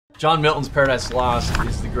John Milton's Paradise Lost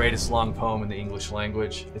is the greatest long poem in the English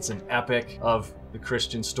language. It's an epic of the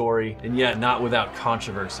Christian story, and yet not without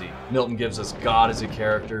controversy. Milton gives us God as a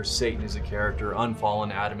character, Satan as a character,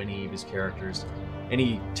 unfallen Adam and Eve as characters, and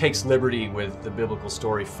he takes liberty with the biblical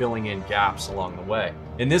story, filling in gaps along the way.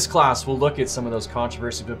 In this class, we'll look at some of those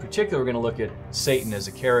controversies, but in particular, we're going to look at Satan as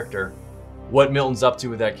a character, what Milton's up to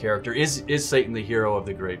with that character. Is Satan the hero of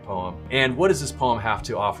the great poem? And what does this poem have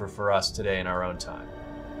to offer for us today in our own time?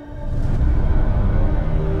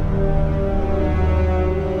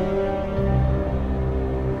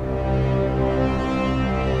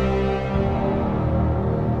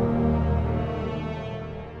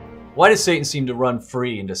 Why does Satan seem to run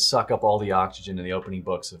free and to suck up all the oxygen in the opening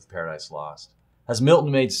books of Paradise Lost? Has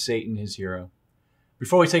Milton made Satan his hero?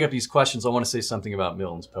 Before we take up these questions, I want to say something about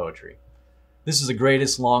Milton's poetry. This is the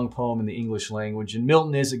greatest long poem in the English language, and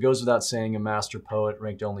Milton is, it goes without saying, a master poet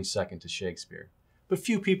ranked only second to Shakespeare. But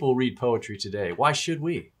few people read poetry today. Why should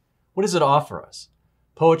we? What does it offer us?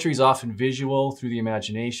 Poetry is often visual through the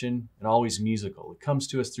imagination and always musical. It comes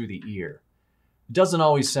to us through the ear. It doesn't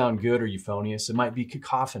always sound good or euphonious. It might be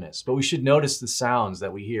cacophonous, but we should notice the sounds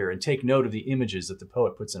that we hear and take note of the images that the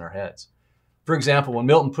poet puts in our heads. For example, when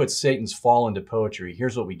Milton puts Satan's fall into poetry,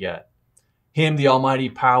 here's what we get. Him, the almighty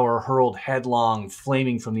power, hurled headlong,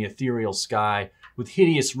 flaming from the ethereal sky, with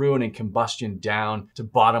hideous ruin and combustion down to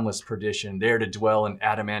bottomless perdition, there to dwell in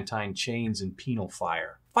adamantine chains and penal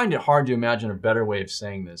fire. I find it hard to imagine a better way of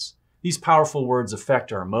saying this. These powerful words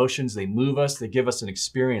affect our emotions, they move us, they give us an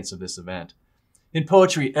experience of this event. In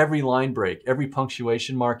poetry, every line break, every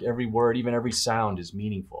punctuation mark, every word, even every sound is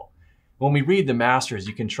meaningful. When we read the masters,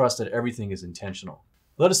 you can trust that everything is intentional.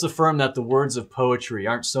 Let us affirm that the words of poetry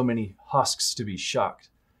aren't so many husks to be shucked.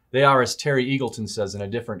 They are, as Terry Eagleton says in a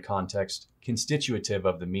different context, constitutive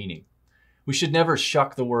of the meaning. We should never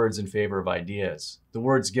shuck the words in favor of ideas. The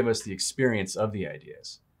words give us the experience of the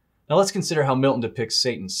ideas. Now let's consider how Milton depicts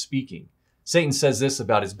Satan speaking. Satan says this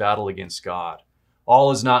about his battle against God.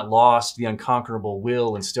 All is not lost, the unconquerable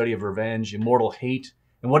will and study of revenge, immortal hate,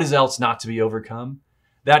 and what is else not to be overcome?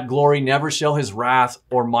 That glory never shall his wrath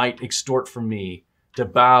or might extort from me, to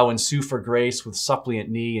bow and sue for grace with suppliant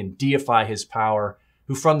knee and deify his power,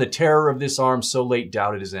 who from the terror of this arm so late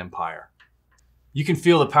doubted his empire. You can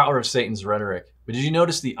feel the power of Satan's rhetoric, but did you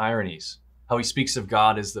notice the ironies? How he speaks of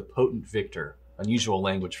God as the potent victor, unusual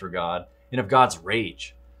language for God, and of God's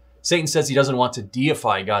rage. Satan says he doesn't want to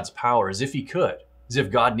deify God's power, as if he could. As if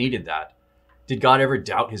God needed that. Did God ever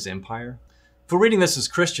doubt his empire? If we're reading this as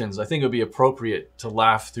Christians, I think it would be appropriate to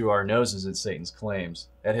laugh through our noses at Satan's claims,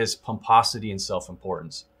 at his pomposity and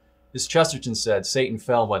self-importance. As Chesterton said, Satan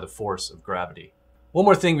fell by the force of gravity. One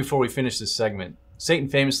more thing before we finish this segment. Satan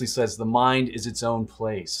famously says the mind is its own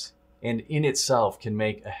place, and in itself can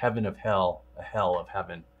make a heaven of hell, a hell of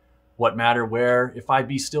heaven. What matter where, if I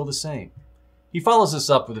be still the same? He follows this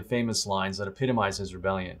up with the famous lines that epitomize his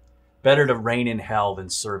rebellion. Better to reign in hell than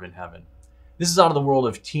serve in heaven. This is out of the world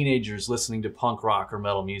of teenagers listening to punk rock or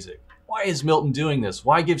metal music. Why is Milton doing this?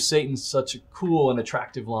 Why give Satan such cool and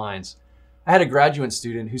attractive lines? I had a graduate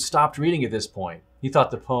student who stopped reading at this point. He thought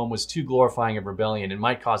the poem was too glorifying of rebellion and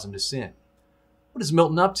might cause him to sin. What is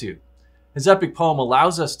Milton up to? His epic poem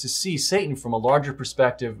allows us to see Satan from a larger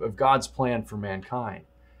perspective of God's plan for mankind.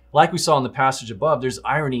 Like we saw in the passage above, there's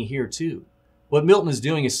irony here too. What Milton is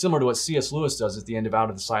doing is similar to what C.S. Lewis does at the end of Out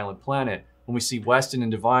of the Silent Planet, when we see Weston and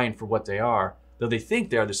Divine for what they are, though they think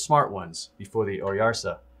they are the smart ones before the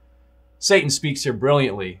Oyarsa. Satan speaks here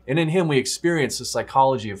brilliantly, and in him we experience the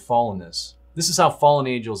psychology of fallenness. This is how fallen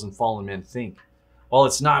angels and fallen men think. While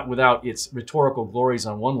it's not without its rhetorical glories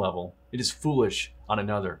on one level, it is foolish on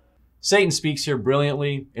another. Satan speaks here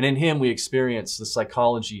brilliantly, and in him we experience the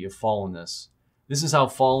psychology of fallenness. This is how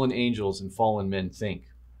fallen angels and fallen men think.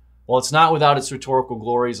 While it's not without its rhetorical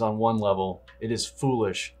glories on one level, it is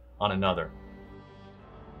foolish on another.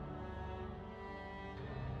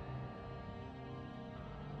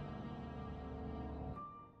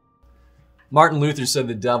 Martin Luther said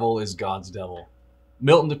the devil is God's devil.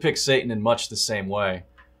 Milton depicts Satan in much the same way.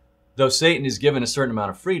 Though Satan is given a certain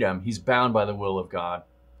amount of freedom, he's bound by the will of God.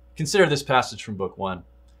 Consider this passage from Book 1.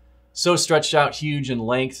 So stretched out huge in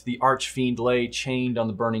length, the arch-fiend lay chained on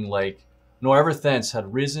the burning lake, nor ever thence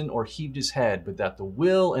had risen or heaved his head, but that the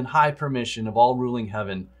will and high permission of all ruling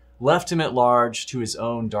heaven left him at large to his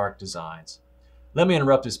own dark designs. Let me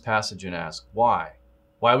interrupt this passage and ask, why?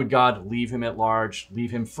 Why would God leave him at large,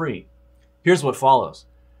 leave him free? Here's what follows.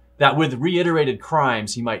 That with reiterated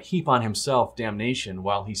crimes he might heap on himself damnation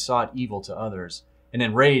while he sought evil to others, and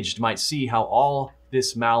enraged might see how all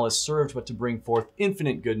this malice served but to bring forth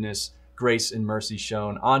infinite goodness, grace and mercy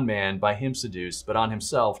shown, on man by him seduced, but on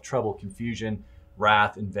himself trouble, confusion,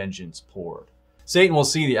 wrath, and vengeance poured. Satan will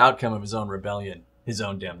see the outcome of his own rebellion, his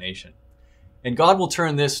own damnation. And God will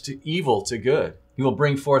turn this to evil to good. He will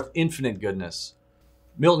bring forth infinite goodness.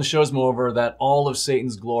 Milton shows, moreover, that all of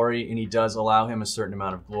Satan's glory, and he does allow him a certain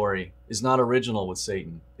amount of glory, is not original with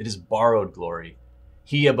Satan. It is borrowed glory.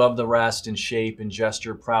 He above the rest in shape and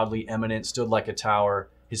gesture, proudly eminent, stood like a tower.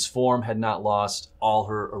 His form had not lost all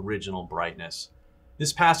her original brightness.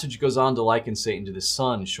 This passage goes on to liken Satan to the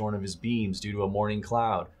sun shorn of his beams due to a morning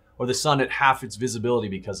cloud, or the sun at half its visibility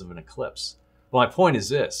because of an eclipse. But my point is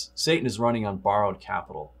this: Satan is running on borrowed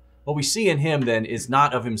capital. What we see in him, then, is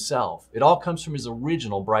not of himself. It all comes from his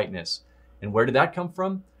original brightness. And where did that come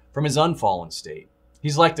from? From his unfallen state.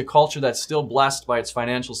 He's like the culture that's still blessed by its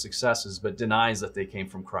financial successes, but denies that they came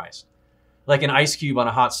from Christ. Like an ice cube on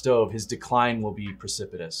a hot stove, his decline will be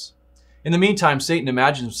precipitous. In the meantime, Satan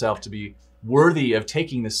imagines himself to be worthy of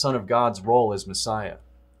taking the Son of God's role as Messiah.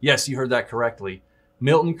 Yes, you heard that correctly.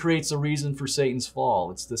 Milton creates a reason for Satan's fall.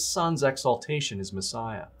 It's the Son's exaltation as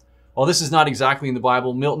Messiah. While this is not exactly in the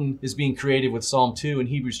Bible, Milton is being created with Psalm 2 and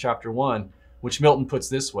Hebrews chapter 1, which Milton puts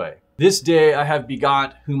this way: "This day I have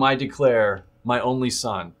begot, whom I declare, my only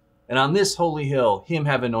Son. And on this holy hill him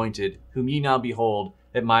have anointed, whom ye now behold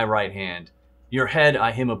at my right hand. Your head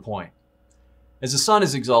I him appoint." As the Son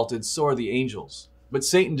is exalted, so are the angels. But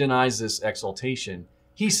Satan denies this exaltation.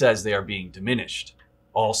 He says they are being diminished.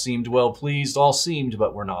 All seemed well pleased, all seemed,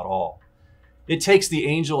 but were not all. It takes the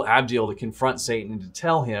angel Abdiel to confront Satan and to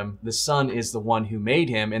tell him the Son is the one who made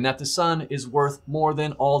him, and that the Son is worth more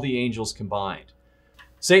than all the angels combined.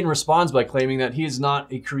 Satan responds by claiming that he is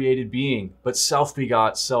not a created being, but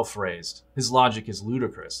self-begot, self-raised. His logic is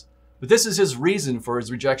ludicrous. But this is his reason for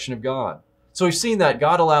his rejection of God. So we've seen that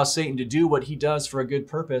God allows Satan to do what he does for a good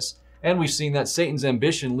purpose, and we've seen that Satan's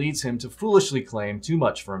ambition leads him to foolishly claim too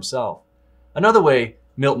much for himself. Another way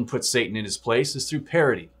Milton puts Satan in his place is through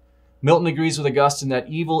parody. Milton agrees with Augustine that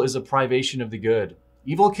evil is a privation of the good.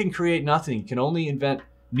 Evil can create nothing, can only invent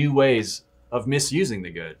new ways of misusing the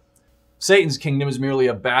good. Satan's kingdom is merely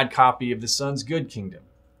a bad copy of the Son's good kingdom.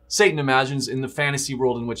 Satan imagines in the fantasy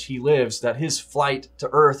world in which he lives that his flight to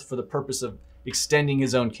earth for the purpose of extending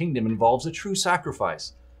his own kingdom involves a true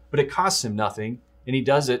sacrifice, but it costs him nothing, and he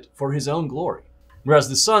does it for his own glory. Whereas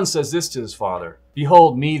the Son says this to his Father: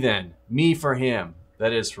 "Behold me then, me for him,"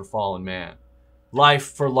 that is, for fallen man. "Life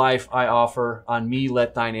for life I offer, on me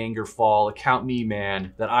let thine anger fall. Account me,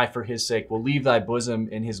 man, that I for his sake will leave thy bosom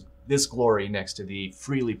and this glory next to thee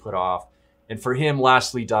freely put off, and for him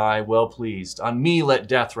lastly die, well pleased. On me let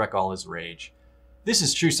death wreak all his rage." This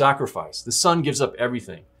is true sacrifice. The Son gives up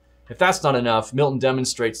everything. If that's not enough, Milton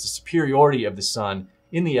demonstrates the superiority of the Son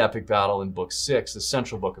in the epic battle in Book 6, the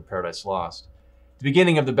central book of Paradise Lost. At the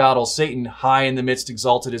beginning of the battle, Satan, high in the midst,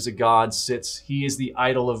 exalted as a god, sits. He is the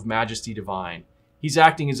idol of majesty divine. He's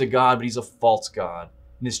acting as a god, but he's a false god.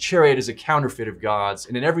 And his chariot is a counterfeit of God's,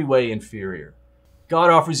 and in every way inferior. God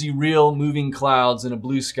offers you real moving clouds and a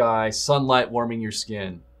blue sky, sunlight warming your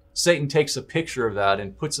skin. Satan takes a picture of that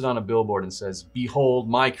and puts it on a billboard and says, "Behold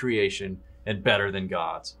my creation, and better than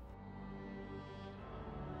God's."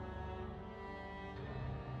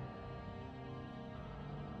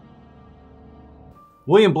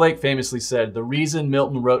 William Blake famously said, "The reason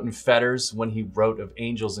Milton wrote in fetters when he wrote of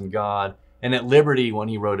angels and God, and at liberty when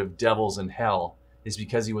he wrote of devils and hell, is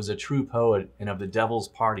because he was a true poet and of the devil's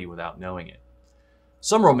party without knowing it."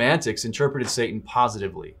 Some romantics interpreted Satan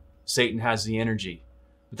positively. Satan has the energy.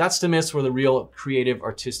 But that's to miss where the real creative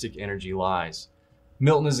artistic energy lies.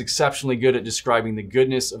 Milton is exceptionally good at describing the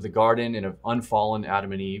goodness of the garden and of unfallen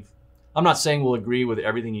Adam and Eve. I'm not saying we'll agree with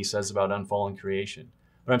everything he says about unfallen creation,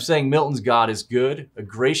 but I'm saying Milton's God is good, a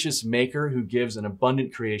gracious maker who gives an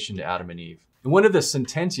abundant creation to Adam and Eve. And one of the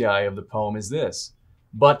sententiae of the poem is this: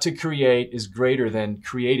 "But to create is greater than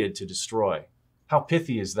created to destroy." How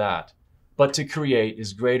pithy is that? But to create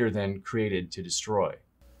is greater than created to destroy.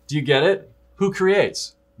 Do you get it? Who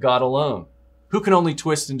creates? God alone. Who can only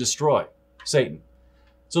twist and destroy? Satan.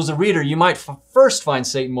 So as a reader, you might first find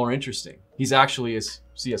Satan more interesting. He's actually, as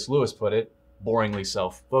C.S. Lewis put it, boringly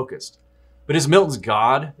self-focused. But is Milton's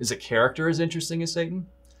God, is a character as interesting as Satan?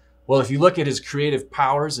 Well, if you look at his creative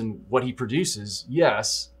powers and what he produces,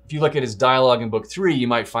 yes. If you look at his dialogue in Book 3, you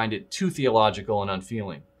might find it too theological and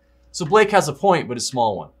unfeeling. So Blake has a point, but a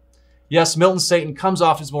small one. Yes, Milton's Satan comes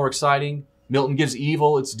off as more exciting. Milton gives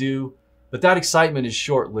evil its due, but that excitement is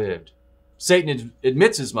short-lived. Satan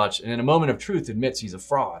admits as much, and in a moment of truth admits he's a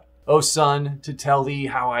fraud. "O Son, to tell thee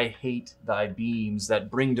how I hate thy beams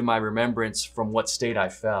that bring to my remembrance from what state I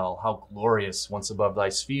fell, how glorious once above thy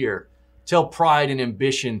sphere, till pride and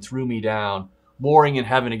ambition threw me down, warring in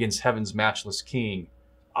heaven against heaven's matchless king.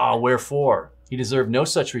 Ah, wherefore? He deserved no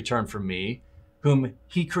such return from me, whom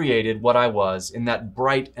he created what I was in that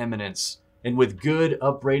bright eminence, and with good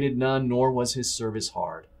upbraided none, nor was his service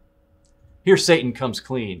hard. Here Satan comes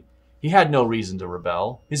clean. He had no reason to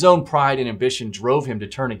rebel. His own pride and ambition drove him to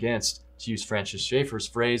turn against, to use Francis Schaeffer's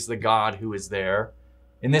phrase, the God who is there.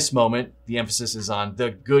 In this moment, the emphasis is on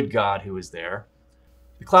the good God who is there.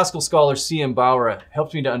 The classical scholar C.M. Bauer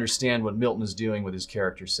helped me to understand what Milton is doing with his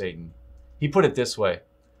character Satan. He put it this way: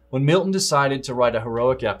 when Milton decided to write a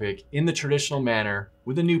heroic epic in the traditional manner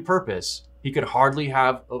with a new purpose, he could hardly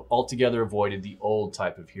have altogether avoided the old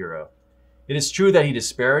type of hero. It is true that he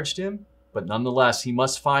disparaged him, but nonetheless he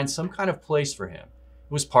must find some kind of place for him.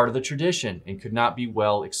 It was part of the tradition and could not be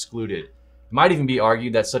well excluded. It might even be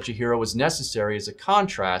argued that such a hero was necessary as a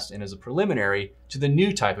contrast and as a preliminary to the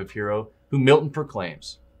new type of hero who Milton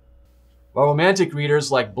proclaims. While romantic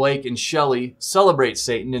readers like Blake and Shelley celebrate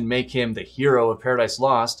Satan and make him the hero of Paradise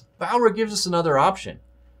Lost, Bauer gives us another option.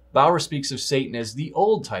 Bauer speaks of Satan as the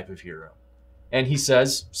old type of hero. And he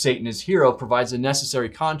says Satan as hero provides a necessary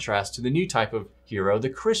contrast to the new type of hero, the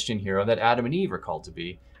Christian hero that Adam and Eve are called to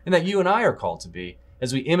be, and that you and I are called to be,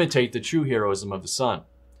 as we imitate the true heroism of the Son.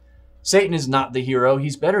 Satan is not the hero.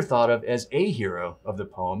 He's better thought of as a hero of the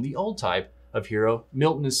poem, the old type of hero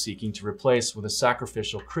Milton is seeking to replace with a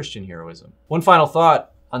sacrificial Christian heroism. One final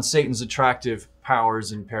thought on Satan's attractive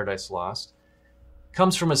powers in Paradise Lost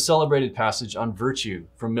comes from a celebrated passage on virtue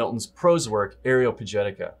from Milton's prose work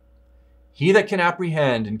Areopagitica. He that can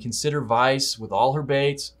apprehend and consider vice with all her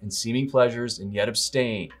baits and seeming pleasures, and yet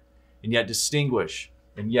abstain, and yet distinguish,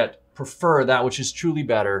 and yet prefer that which is truly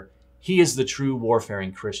better, he is the true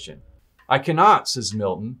warfaring Christian. I cannot, says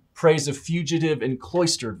Milton, praise a fugitive and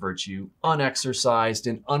cloistered virtue, unexercised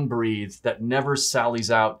and unbreathed, that never sallies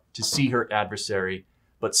out to see her adversary,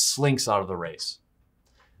 but slinks out of the race.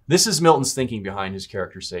 This is Milton's thinking behind his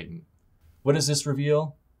character Satan. What does this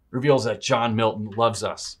reveal? It reveals that John Milton loves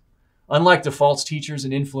us. Unlike the false teachers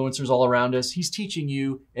and influencers all around us, he's teaching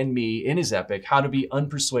you and me in his epic how to be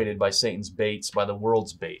unpersuaded by Satan's baits, by the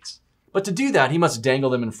world's baits. But to do that, he must dangle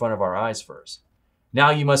them in front of our eyes first. Now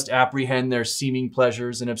you must apprehend their seeming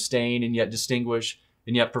pleasures and abstain and yet distinguish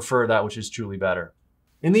and yet prefer that which is truly better.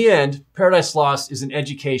 In the end, Paradise Lost is an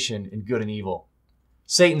education in good and evil.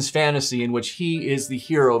 Satan's fantasy, in which he is the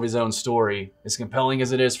hero of his own story, as compelling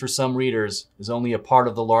as it is for some readers, is only a part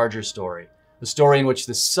of the larger story. The story in which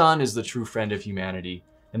the Son is the true friend of humanity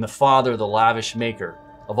and the Father the lavish maker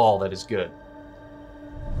of all that is good.